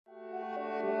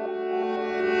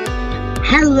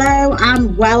Hello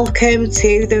and welcome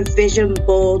to the Vision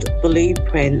Board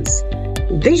Blueprints.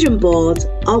 Vision boards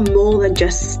are more than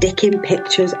just sticking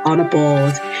pictures on a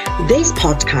board. This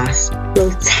podcast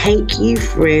will take you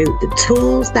through the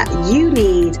tools that you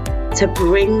need to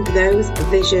bring those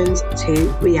visions to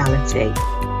reality.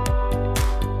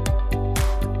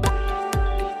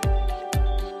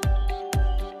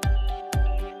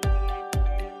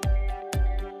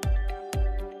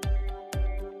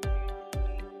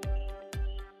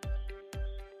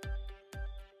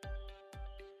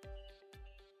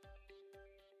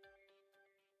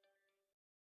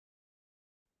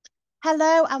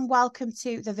 Hello and welcome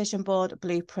to the Vision Board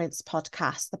Blueprints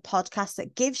podcast, the podcast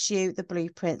that gives you the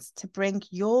blueprints to bring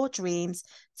your dreams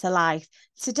to life.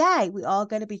 Today, we are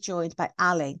going to be joined by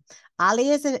Ali. Ali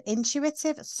is an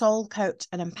intuitive soul coach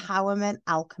and empowerment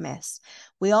alchemist.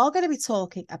 We are going to be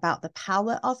talking about the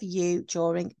power of you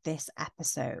during this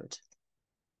episode.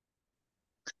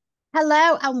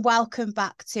 Hello and welcome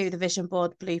back to the Vision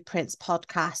Board Blueprints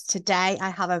podcast. Today, I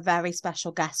have a very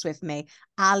special guest with me,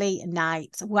 Ali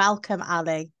Knight. Welcome,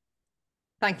 Ali.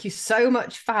 Thank you so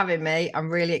much for having me. I'm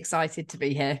really excited to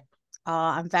be here. Oh,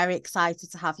 I'm very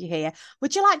excited to have you here.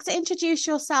 Would you like to introduce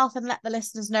yourself and let the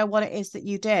listeners know what it is that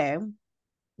you do?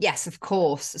 Yes, of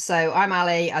course. So I'm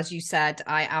Ali. As you said,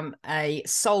 I am a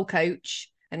soul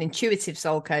coach, an intuitive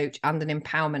soul coach, and an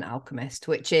empowerment alchemist,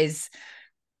 which is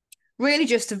really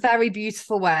just a very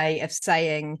beautiful way of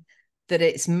saying that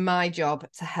it's my job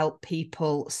to help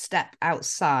people step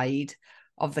outside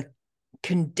of the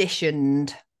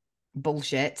conditioned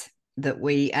bullshit that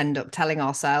we end up telling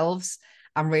ourselves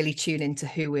and really tune into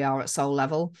who we are at soul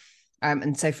level.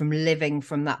 And so from living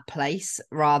from that place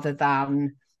rather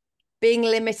than being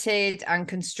limited and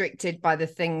constricted by the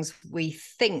things we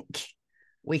think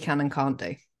we can and can't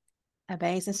do.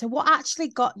 Amazing. So what actually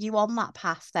got you on that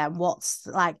path then?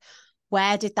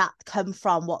 Where did that come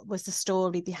from? What was the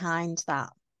story behind that?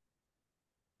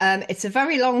 It's a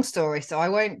very long story, so I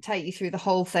won't take you through the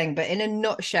whole thing. But in a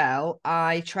nutshell,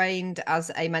 I trained as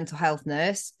a mental health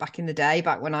nurse back in the day,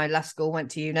 back when I left school,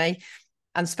 went to uni,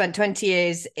 and spent 20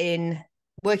 years in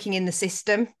working in the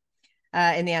system,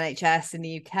 in the NHS in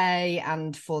the UK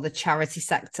and for the charity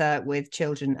sector with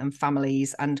children and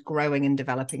families, and growing and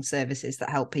developing services that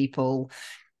help people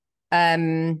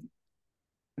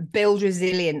build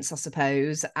resilience, I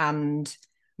suppose, and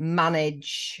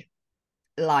manage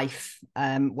life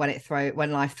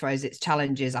when life throws its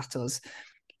challenges at us.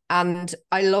 And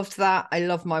I loved that. I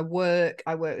love my work.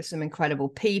 I work with some incredible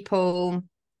people,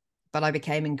 but I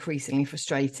became increasingly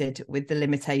frustrated with the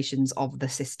limitations of the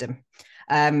system.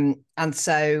 And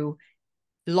so,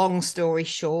 long story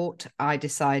short, I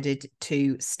decided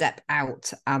to step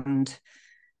out and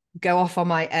go off on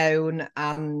my own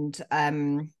and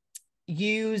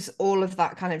use all of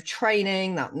that kind of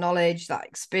training, that knowledge, that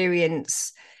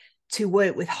experience to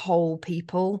work with whole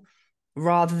people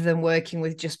rather than working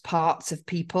with just parts of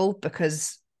people,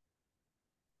 because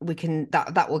we can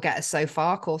that will get us so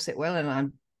far. Of course it will.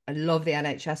 And I love the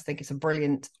NHS. I think it's a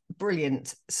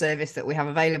brilliant service that we have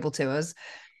available to us.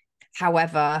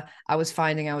 However, I was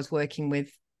finding I was working with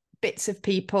bits of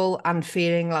people and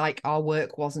feeling like our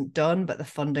work wasn't done, but the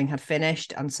funding had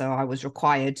finished. And so I was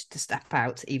required to step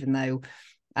out, even though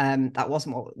that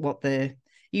wasn't what the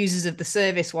users of the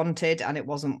service wanted, and it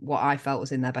wasn't what I felt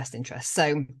was in their best interest.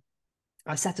 So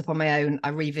I set up on my own. I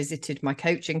revisited my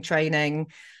coaching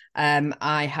training.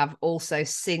 I have also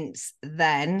since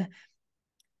then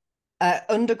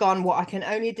undergone what I can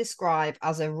only describe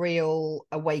as a real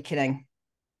awakening.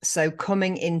 So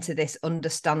coming into this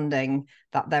understanding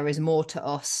that there is more to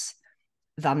us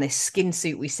than this skin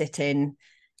suit we sit in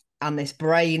and this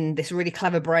brain, this really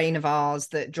clever brain of ours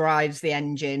that drives the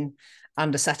engine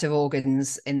and a set of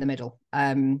organs in the middle.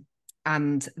 And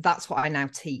that's what I now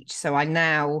teach. So I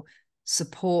now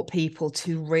support people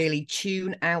to really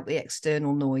tune out the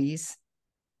external noise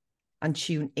and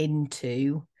tune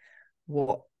into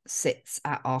what sits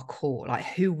at our core, like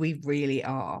who we really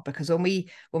are. Because when we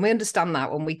understand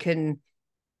that, when we can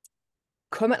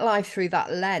come at life through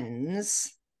that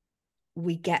lens,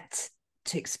 we get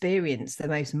to experience the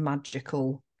most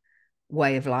magical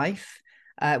way of life.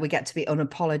 We get to be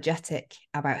unapologetic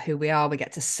about who we are. We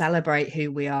get to celebrate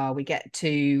who we are. We get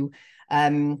to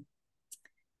act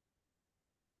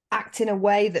in a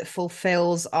way that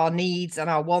fulfills our needs and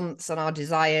our wants and our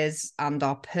desires and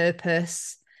our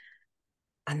purpose.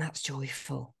 And that's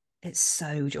joyful. It's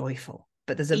so joyful.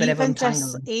 But there's a bit of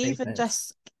untangling. Even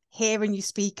just hearing you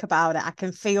speak about it, I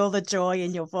can feel the joy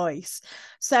in your voice.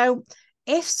 So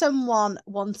if someone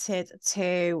wanted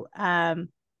to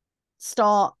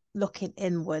start looking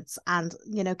inwards and,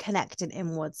 connecting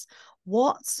inwards,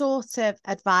 what sort of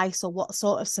advice or what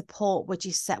sort of support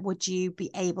would you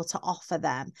be able to offer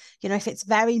them? If it's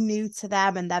very new to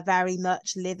them and they're very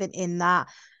much living in that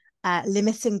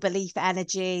limiting belief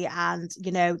energy and,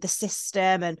 the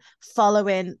system and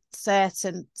following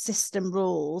certain system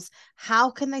rules, how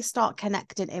can they start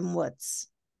connecting inwards?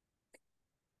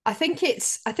 I think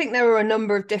there are a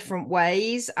number of different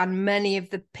ways, and many of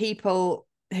the people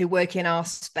who work in our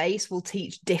space will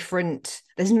teach different,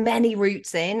 there's many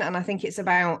routes in, and I think it's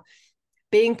about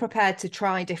being prepared to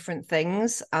try different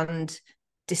things and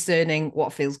discerning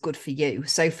what feels good for you.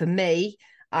 So for me,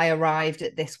 I arrived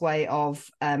at this way of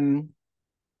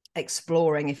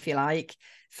exploring, if you like,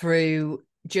 through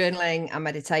journaling and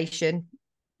meditation.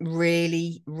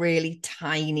 Really, really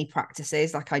tiny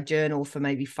practices. Like I journal for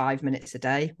maybe 5 minutes a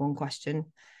day, one question.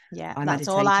 Yeah, that's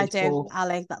all I do,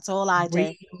 Ali. That's all I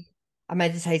do. I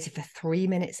meditated for 3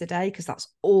 minutes a day because that's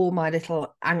all my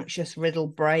little anxious riddle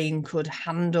brain could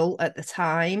handle at the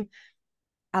time.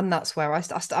 And that's where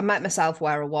I met myself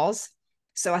where I was.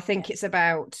 So I think it's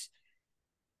about,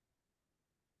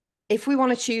 if we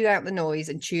want to tune out the noise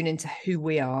and tune into who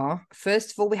we are,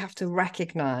 first of all, we have to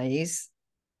recognize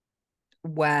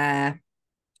where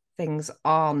things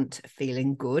aren't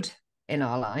feeling good in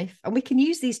our life. And we can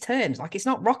use these terms, like it's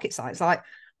not rocket science, like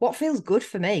what feels good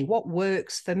for me, what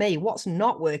works for me, what's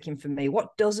not working for me,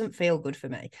 what doesn't feel good for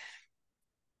me,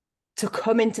 to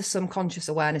come into some conscious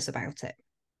awareness about it.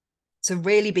 So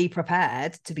really be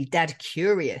prepared to be dead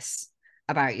curious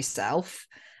about yourself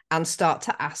and start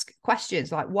to ask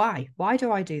questions like, why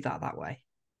do I do that way?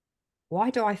 Why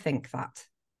do I think that?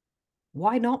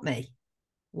 Why not me?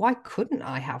 Why couldn't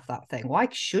I have that thing? Why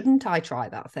shouldn't I try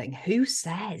that thing? Who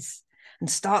says? And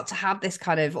start to have this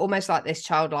kind of almost like this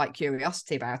childlike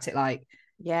curiosity about it. Like,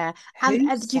 yeah. And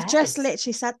you've just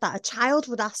literally said that a child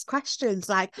would ask questions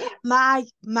like, my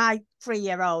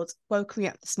 3-year-old woke me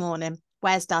up this morning.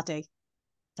 Where's daddy?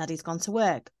 Daddy's gone to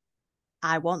work.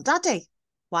 I want daddy.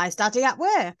 Why is daddy at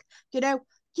work? You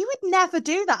would never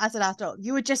do that as an adult.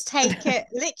 You would just take it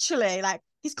literally, like,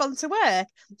 he's gone to work.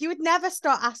 You would never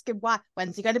start asking why.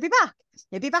 When's he going to be back?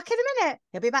 He'll be back in a minute.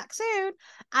 He'll be back soon.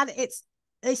 And it's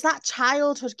that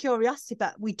childhood curiosity,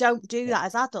 but we don't do that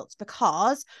as adults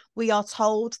because we are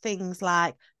told things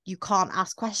like, you can't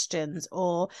ask questions,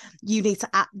 or you need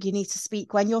to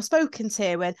speak when you're spoken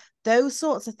to, and those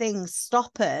sorts of things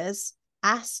stop us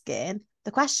asking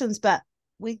the questions. But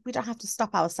we don't have to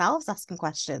stop ourselves asking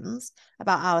questions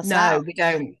about ourselves. No, we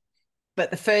don't. But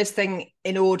the first thing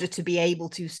in order to be able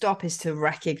to stop is to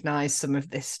recognize some of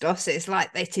this stuff. So it's like,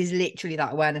 it is literally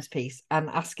that awareness piece and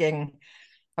asking.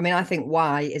 I mean, I think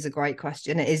why is a great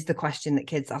question. It is the question that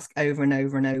kids ask over and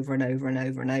over and over and over and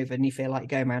over and over, and you feel like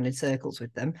you're going around in circles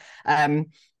with them.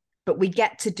 But we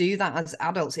get to do that as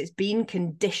adults. It's been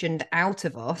conditioned out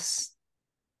of us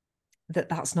that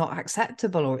that's not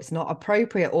acceptable, or it's not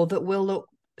appropriate, or that we'll look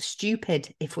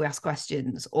stupid if we ask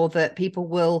questions, or that people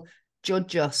will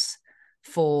judge us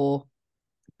for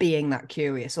being that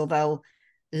curious, or they'll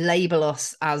label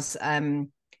us as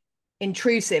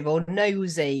intrusive or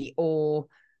nosy, or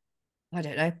I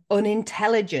don't know,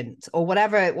 unintelligent, or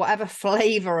whatever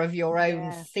flavor of your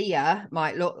own fear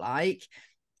might look like.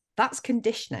 That's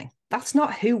conditioning. That's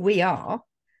not who we are.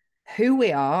 Who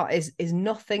we are is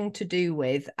nothing to do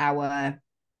with our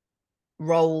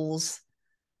roles,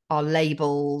 our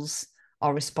labels,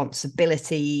 our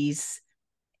responsibilities.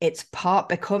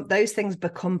 Those things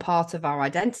become part of our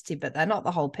identity, but they're not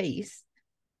the whole piece.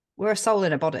 We're a soul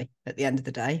in a body at the end of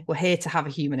the day. We're here to have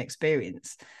a human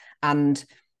experience. And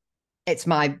it's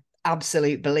my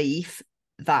absolute belief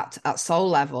that at soul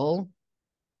level,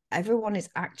 everyone is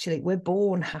we're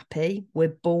born happy. We're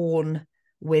born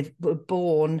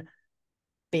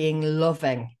being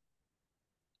loving.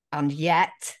 And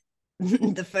yet,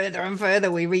 the further and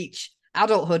further we reach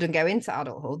adulthood and go into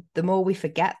adulthood, the more we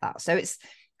forget that. So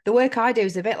the work I do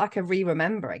is a bit like a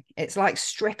re-remembering. It's like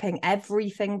stripping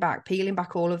everything back, peeling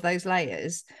back all of those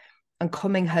layers and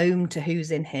coming home to who's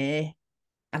in here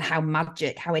and how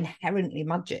inherently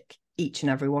magic each and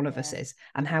every one of us is,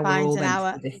 and how we're all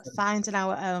meant to be different. Finding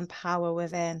our own power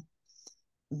within.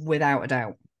 Without a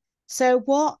doubt. So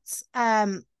what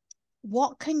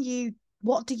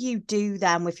do you do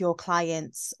then with your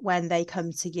clients when they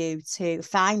come to you to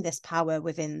find this power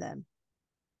within them?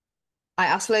 I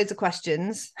ask loads of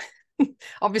questions.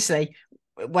 Obviously,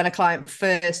 when a client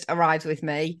first arrives with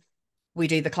me, we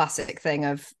do the classic thing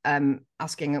of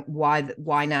asking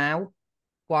why now?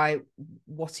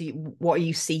 What are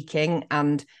you seeking,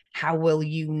 and how will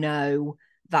you know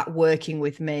that working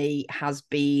with me has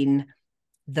been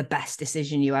the best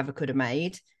decision you ever could have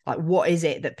made? Like, what is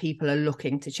it that people are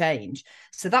looking to change?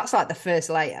 So that's like the first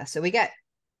layer. So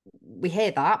we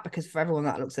hear that, because for everyone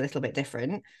that looks a little bit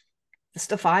different. The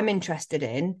stuff I'm interested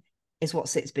in is what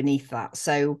sits beneath that.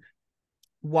 So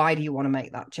why do you want to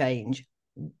make that change?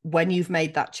 When you've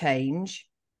made that change,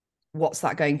 what's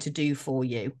that going to do for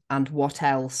you? And what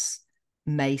else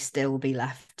may still be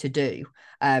left to do?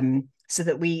 So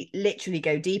that we literally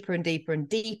go deeper and deeper and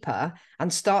deeper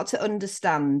and start to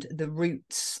understand the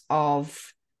roots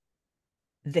of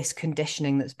this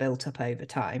conditioning that's built up over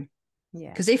time. Yeah.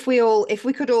 Because if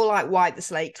we could all like wipe the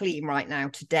slate clean right now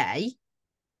today,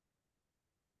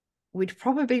 we'd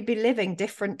probably be living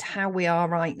different to how we are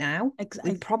right now.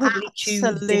 We'd probably choose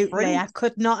different. I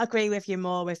could not agree with you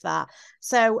more with that.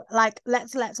 So, like,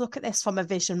 let's look at this from a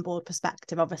vision board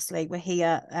perspective. Obviously, we're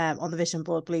here on the Vision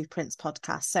Board Blueprints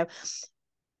podcast. So,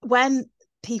 when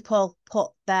people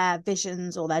put their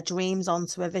visions or their dreams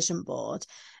onto a vision board,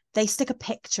 they stick a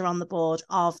picture on the board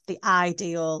of the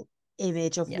ideal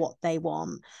image of what they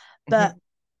want. But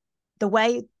the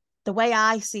way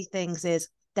I see things is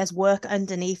there's work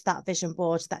underneath that vision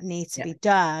board that needs to be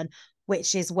done,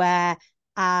 which is where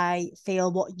I feel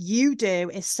what you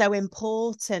do is so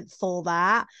important for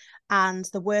that. And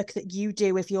the work that you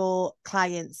do with your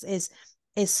clients is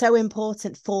so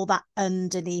important for that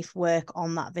underneath work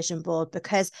on that vision board,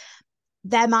 because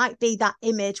there might be that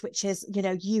image, which is, you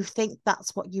know, you think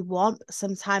that's what you want, but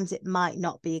sometimes it might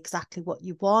not be exactly what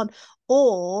you want,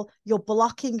 or you're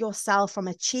blocking yourself from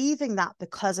achieving that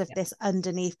because of this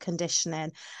underneath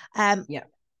conditioning.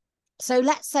 So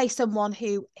let's say someone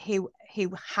who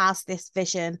has this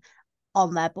vision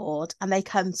on their board, and they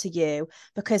come to you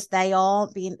because they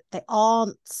aren't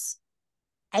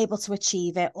able to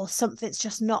achieve it, or something's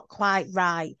just not quite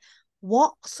right.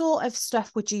 What sort of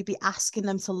stuff would you be asking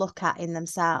them to look at in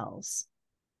themselves?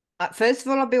 First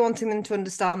of all, I'd be wanting them to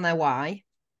understand their why,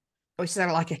 which is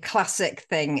like a classic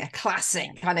thing, a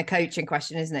classic kind of coaching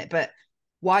question, isn't it? But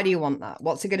why do you want that?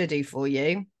 What's it going to do for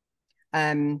you?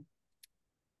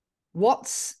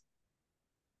 What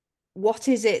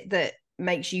is it that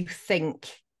makes you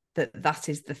think that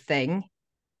is the thing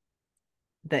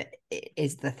that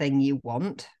is the thing you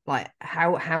want? Like,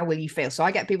 how will you feel? So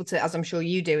I get people to, as I'm sure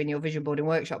you do in your vision boarding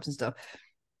workshops and stuff,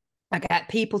 I get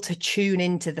people to tune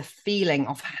into the feeling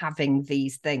of having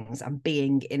these things and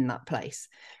being in that place.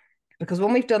 Because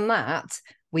when we've done that,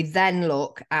 we then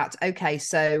look at, okay,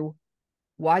 so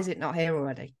why is it not here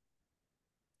already?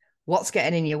 What's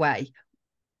getting in your way?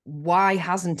 Why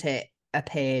hasn't it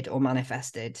appeared or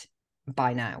manifested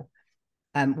by now?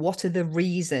 What are the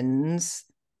reasons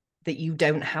that you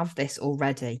don't have this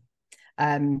already?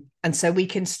 And so we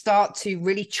can start to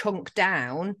really chunk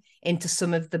down into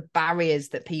some of the barriers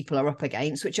that people are up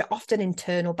against, which are often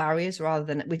internal barriers, rather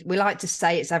than we like to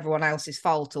say it's everyone else's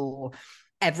fault, or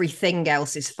everything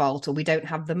else's fault, or we don't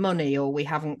have the money, or we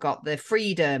haven't got the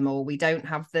freedom, or we don't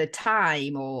have the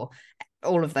time, or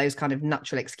all of those kind of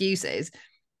natural excuses.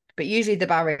 But usually the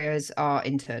barriers are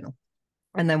internal.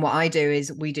 And then what I do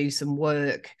is we do some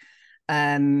work.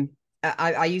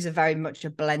 I use a very much a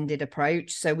blended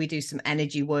approach. So we do some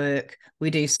energy work,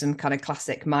 we do some kind of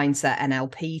classic mindset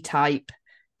NLP type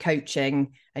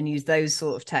coaching, and use those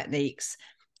sort of techniques.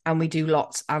 And we do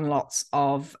lots and lots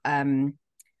of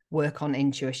work on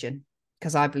intuition,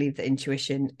 because I believe that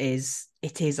intuition is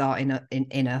our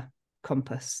inner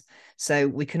compass. So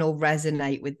we can all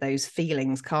resonate with those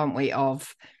feelings, can't we,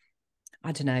 of,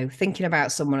 I don't know, thinking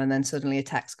about someone and then suddenly a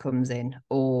text comes in,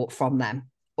 or from them,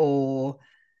 or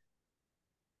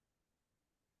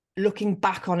looking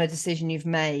back on a decision you've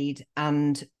made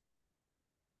and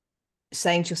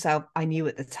saying to yourself, I knew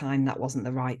at the time that wasn't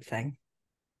the right thing.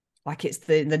 Like, it's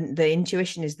the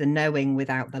intuition is the knowing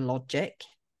without the logic.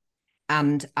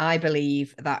 And I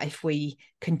believe that if we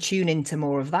can tune into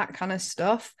more of that kind of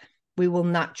stuff, we will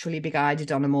naturally be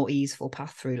guided on a more easeful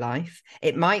path through life.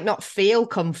 It might not feel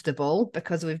comfortable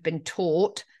because we've been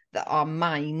taught that our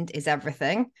mind is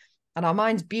everything, and our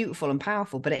mind's beautiful and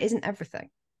powerful, but it isn't everything.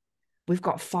 We've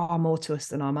got far more to us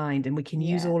than our mind, and we can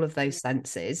use all of those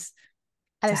senses.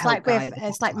 And it's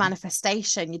like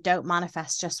manifestation. You don't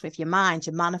manifest just with your mind,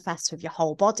 you manifest with your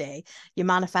whole body, you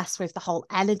manifest with the whole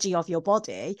energy of your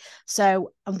body.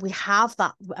 So, and we have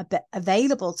that a bit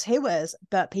available to us,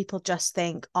 but people just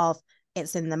think of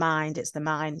it's in the mind, it's the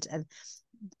mind. And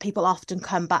people often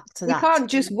come back to that. We can't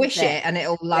just wish it and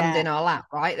it'll land in our lap,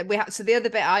 right? So the other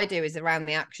bit I do is around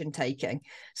the action taking.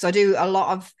 So I do a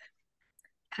lot of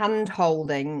hand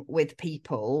holding with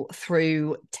people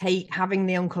through having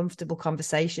the uncomfortable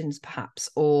conversations, perhaps,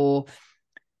 or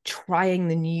trying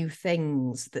the new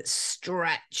things that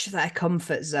stretch their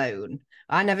comfort zone.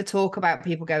 I never talk about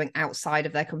people going outside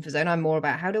of their comfort zone. I'm more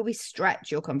about how do we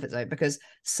stretch your comfort zone, because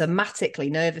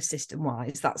somatically, nervous system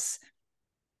wise, that's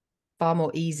far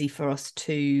more easy for us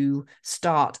to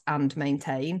start and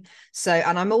maintain. So,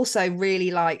 and I'm also really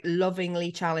like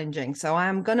lovingly challenging. So I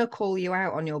am going to call you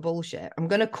out on your bullshit. I'm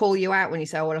going to call you out when you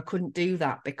say, oh, well, I couldn't do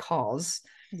that because,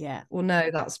 yeah, well, no,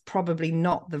 that's probably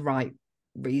not the right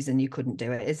reason you couldn't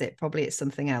do it, is it? Probably it's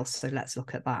something else. So let's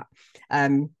look at that.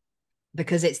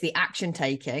 Because it's the action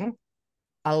taking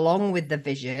along with the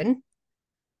vision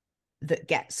that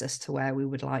gets us to where we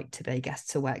would like to be,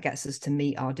 gets us to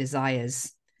meet our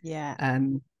desires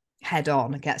head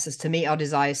on, gets us to meet our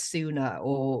desires sooner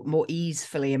or more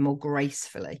easily and more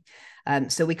gracefully.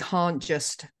 So we can't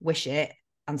just wish it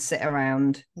and sit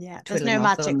around. Yeah, there's no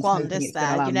magic wand, is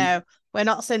there? You know, we're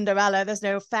not Cinderella. There's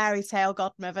no fairy tale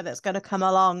godmother that's going to come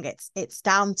along. It's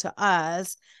down to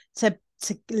us to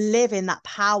live in that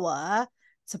power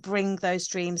to bring those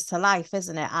dreams to life,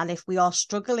 isn't it? And if we are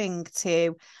struggling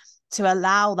to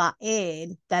allow that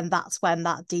in, then that's when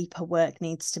that deeper work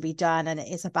needs to be done. And it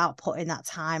is about putting that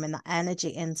time and that energy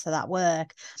into that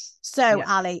work. So, yeah.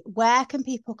 Ali, where can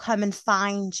people come and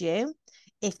find you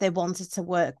if they wanted to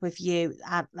work with you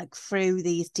at, like, through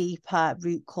these deeper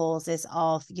root causes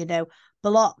of, you know,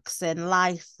 blocks and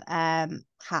life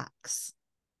hacks?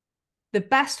 The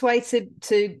best way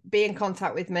to be in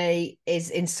contact with me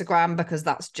is Instagram, because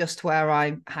that's just where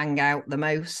I hang out the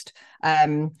most.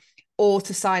 Or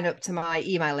to sign up to my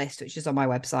email list, which is on my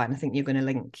website. And I think you're going to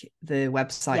link the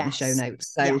website in the show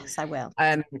notes. So yes, I will.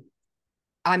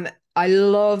 I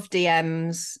love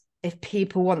DMs. If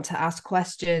people want to ask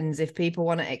questions, if people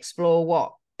want to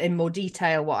explore in more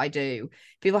detail what I do,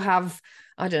 people have,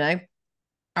 I don't know,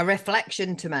 a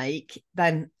reflection to make,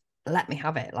 then let me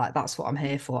have it. Like, that's what I'm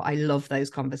here for. I love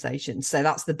those conversations. So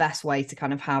that's the best way to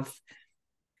kind of have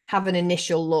an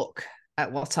initial look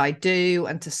at what I do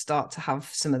and to start to have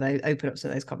some of those, open up some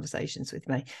of those conversations with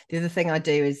me. The other thing I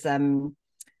do is I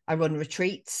run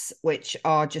retreats, which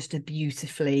are just a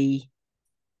beautifully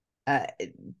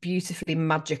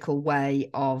magical way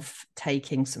of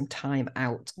taking some time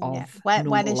out of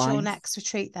when is life. Your next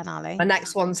retreat then, Ali? The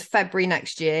next one's February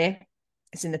next year.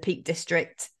 It's in the Peak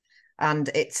District, and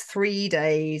it's 3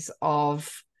 days of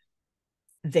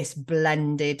this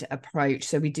blended approach.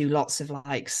 So we do lots of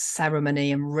like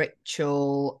ceremony and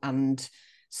ritual and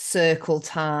circle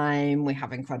time. We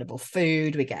have incredible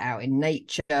food. We get out in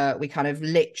nature. We kind of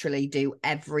literally do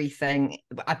everything.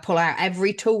 I pull out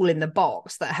every tool in the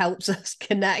box that helps us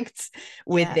connect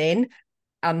within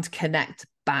and connect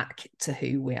back to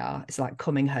who we are. It's like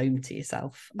coming home to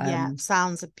yourself.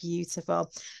 Sounds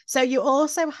beautiful. So you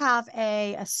also have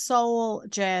a soul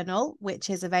journal, which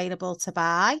is available to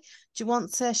buy. Do you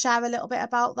want to share a little bit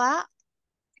about that?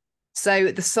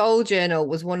 So the soul journal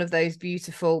was one of those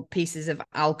beautiful pieces of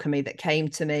alchemy that came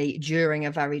to me during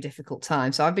a very difficult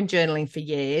time. So I've been journaling for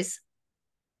years.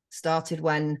 Started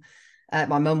when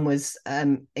my mum was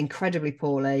incredibly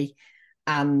poorly,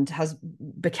 and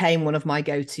became one of my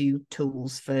go-to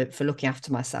tools for looking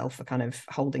after myself, for kind of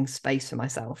holding space for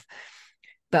myself.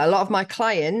 But a lot of my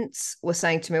clients were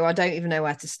saying to me, well, I don't even know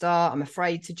where to start. I'm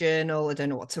afraid to journal. I don't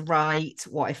know what to write.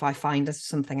 What if I find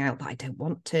something out that I don't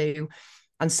want to?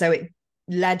 And so it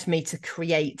led me to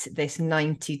create this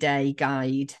 90-day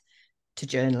guide to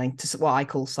journaling, to what I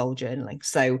call soul journaling.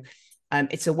 So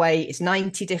it's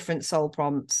 90 different soul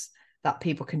prompts that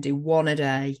people can do one a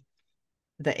day.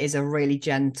 That is a really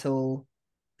gentle,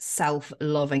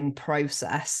 self-loving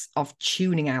process of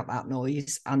tuning out that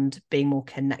noise and being more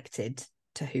connected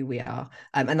to who we are.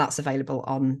 And that's available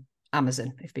on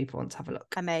Amazon if people want to have a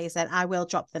look. Amazing. I will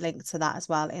drop the link to that as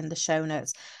well in the show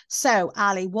notes. So,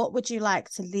 Ali, what would you like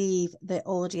to leave the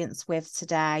audience with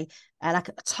today? Like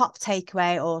a top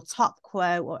takeaway or top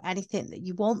quote or anything that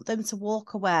you want them to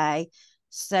walk away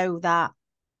so that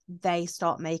they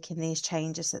start making these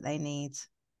changes that they need?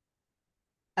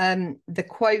 The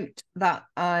quote that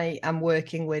I am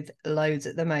working with loads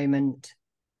at the moment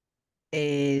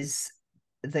is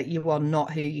that you are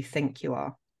not who you think you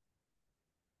are.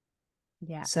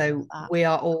 Yeah. So we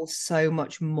are all so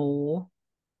much more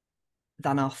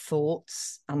than our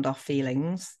thoughts and our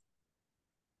feelings.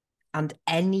 And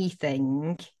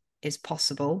anything is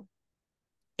possible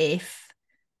if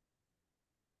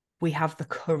we have the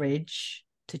courage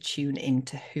to tune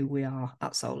into who we are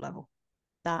at soul level.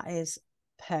 That is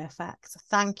perfect.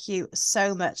 Thank you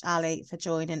so much, Ali, for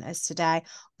joining us today.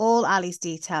 All Ali's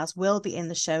details will be in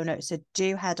the show notes, so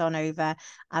do head on over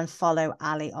and follow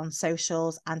Ali on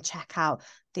socials and check out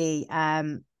the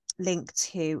link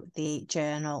to the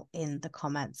journal in the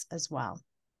comments as well.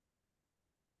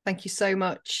 Thank you so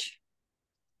much.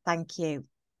 Thank you.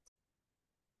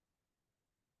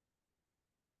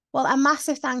 Well, a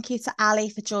massive thank you to Ali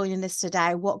for joining us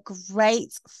today. What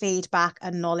great feedback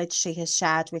and knowledge she has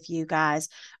shared with you guys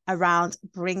around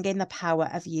bringing the power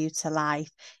of you to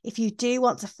life. If you do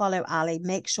want to follow Ali,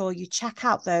 make sure you check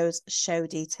out those show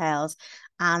details.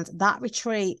 And that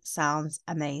retreat sounds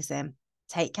amazing.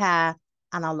 Take care,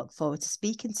 and I'll look forward to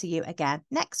speaking to you again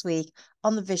next week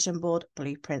on the Vision Board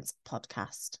Blueprints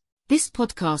podcast. This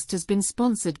podcast has been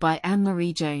sponsored by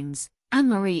Anne-Marie Jones.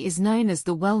 Anne-Marie is known as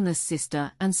the Wellness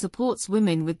Sister and supports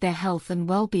women with their health and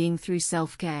well-being through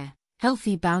self-care,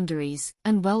 healthy boundaries,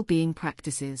 and well-being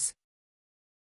practices.